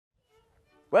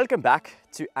Welcome back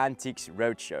to Antiques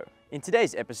Roadshow. In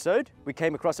today's episode, we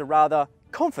came across a rather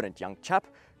confident young chap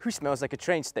who smells like a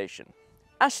train station.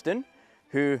 Ashton,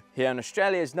 who here in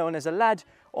Australia is known as a lad,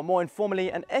 or more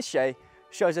informally an ESHAY,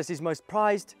 shows us his most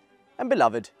prized and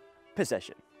beloved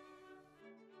possession.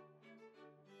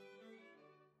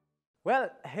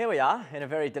 Well, here we are in a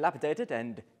very dilapidated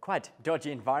and quite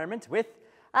dodgy environment with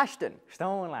Ashton.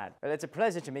 Stone lad. Well, it's a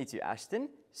pleasure to meet you, Ashton.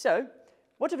 So,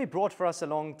 what have you brought for us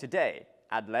along today,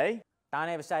 Adlai? Don't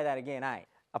ever say that again, eh?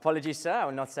 Apologies, sir, I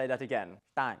will not say that again.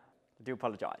 Don't. I do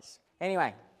apologise.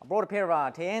 Anyway, I brought a pair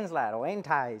of TNs, lad, or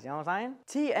NTAs, you know what I'm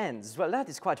saying? TNs, well, that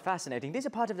is quite fascinating. These are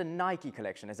part of the Nike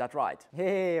collection, is that right?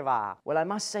 Yeah, va. Well, I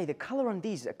must say, the colour on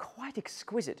these are quite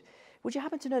exquisite. Would you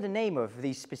happen to know the name of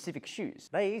these specific shoes?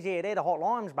 These, yeah, they're the hot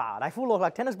limes, bar. They full look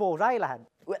like tennis balls, eh, lad?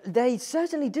 Well, they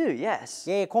certainly do, yes.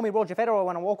 Yeah, call me Roger Federer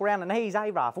when I walk around the knees, eh,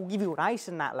 bruv? I'll give you an ace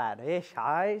in that, lad.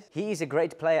 ESHAY. He is a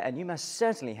great player, and you must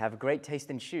certainly have great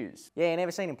taste in shoes. Yeah,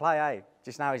 never seen him play, eh?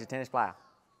 Just know he's a tennis player.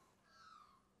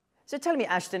 So tell me,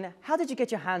 Ashton, how did you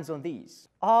get your hands on these?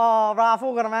 Oh, bruh, I've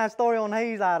all got a mad story on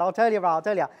these, lad. I'll tell you, bruh, I'll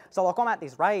tell you. So, like, I'm at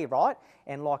this rave, right?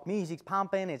 And, like, music's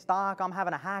pumping, it's dark, I'm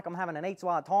having a hack, I'm having an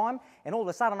eat-swart time, and all of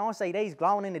a sudden I see these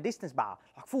glowing in the distance, bruh.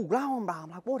 Like, full glowing, bruh.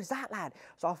 I'm like, what is that, lad?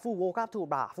 So I full walk up to it,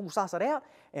 bruh, full suss it out,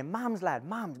 and mums, lad,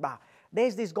 mums, bruh.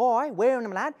 There's this guy wearing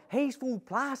them, lad. He's full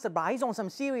plastered, bruh. He's on some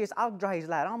serious Ugg-Drays,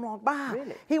 lad. I'm like, bruh,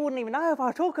 really? He wouldn't even know if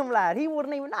I took him, lad. He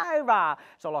wouldn't even know, bruh.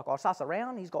 So, like, I suss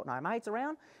around, he's got no mates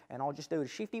around, and I'll just do the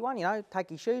shifty one, you know, take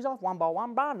his shoes off one by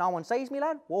one, bruh. No one sees me,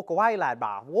 lad. Walk away, lad,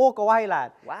 bruh. Walk away,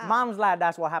 lad. Wow. Mums, lad,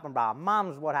 that's what happened, bruh.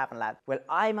 Mums, what happened, lad. Well,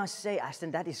 I must say,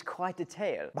 Ashton, that is quite a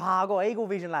tale. Bruh, I got eagle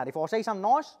vision, lad. If I see something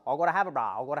nice, I gotta have it,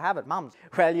 bruh. I gotta have it, mums.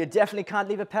 Well, you definitely can't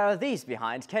leave a pair of these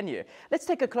behind, can you? Let's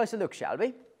take a closer look, shall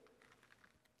we?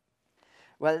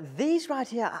 Well, these right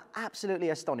here are absolutely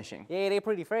astonishing. Yeah, they're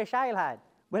pretty fresh, eh, lad?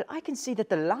 Well, I can see that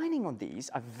the lining on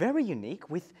these are very unique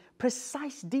with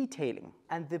precise detailing.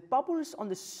 And the bubbles on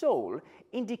the sole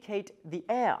indicate the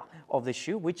air of the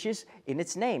shoe, which is in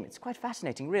its name. It's quite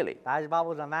fascinating, really. Those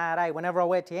bubbles are mad, eh? Whenever I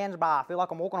wear TNs, bruh, I feel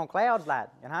like I'm walking on clouds, lad,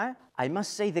 you know? I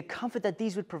must say the comfort that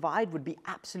these would provide would be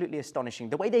absolutely astonishing.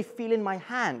 The way they feel in my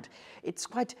hand, it's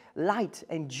quite light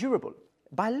and durable.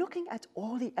 By looking at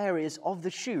all the areas of the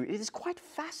shoe, it is quite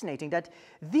fascinating that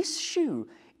this shoe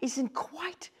is in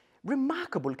quite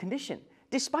remarkable condition,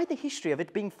 despite the history of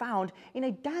it being found in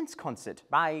a dance concert.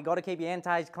 Bruh, you gotta keep your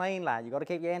antis clean, lad. You gotta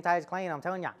keep your antis clean, I'm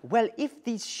telling ya. Well, if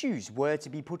these shoes were to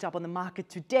be put up on the market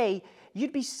today,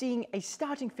 you'd be seeing a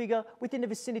starting figure within the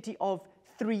vicinity of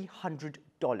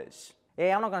 $300.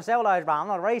 Yeah, I'm not gonna sell those, bruh. I'm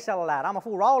not a reseller, lad. I'm a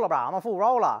full roller, bruh. I'm a full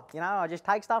roller. You know, I just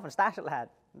take stuff and stash it, lad.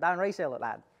 Don't resell it,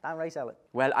 lad. Don't resell it.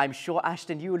 Well, I'm sure,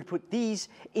 Ashton, you will put these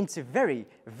into very,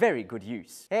 very good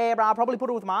use. Yeah, bruh, I'll probably put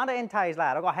it with my under NTAs,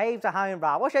 lad. I've got heaps at home,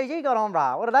 bruh. What shoes you got on,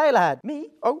 bruh? What are they, lad? Me?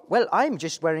 Oh, well, I'm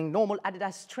just wearing normal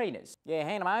Adidas trainers. Yeah,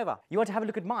 hand them over. You want to have a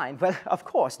look at mine? Well, of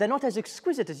course, they're not as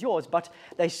exquisite as yours, but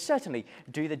they certainly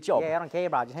do the job. Yeah, I don't care,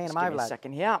 bruh. Just hand them over, Give me a lad.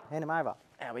 second here. Hand them over.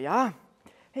 There we are.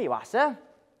 Here you are, sir.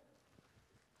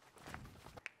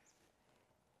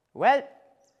 Well,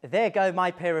 there go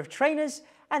my pair of trainers,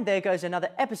 and there goes another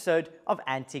episode of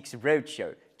Antiques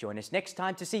Roadshow. Join us next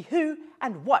time to see who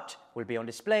and what will be on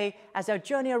display as our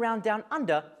journey around Down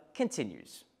Under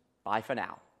continues. Bye for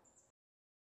now.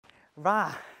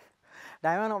 Bruh, they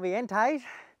might not be NTAs,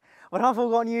 but I've all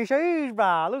got new shoes,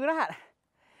 bruh. Look at that.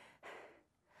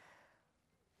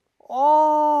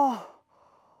 Oh,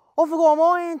 I forgot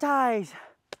my NTAs.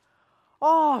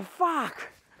 Oh, fuck.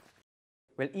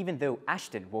 Well, even though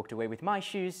Ashton walked away with my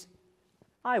shoes,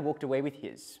 I walked away with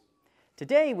his.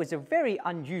 Today was a very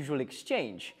unusual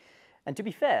exchange, and to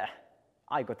be fair,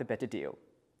 I got the better deal.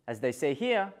 As they say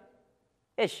here,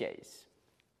 ESHAYs.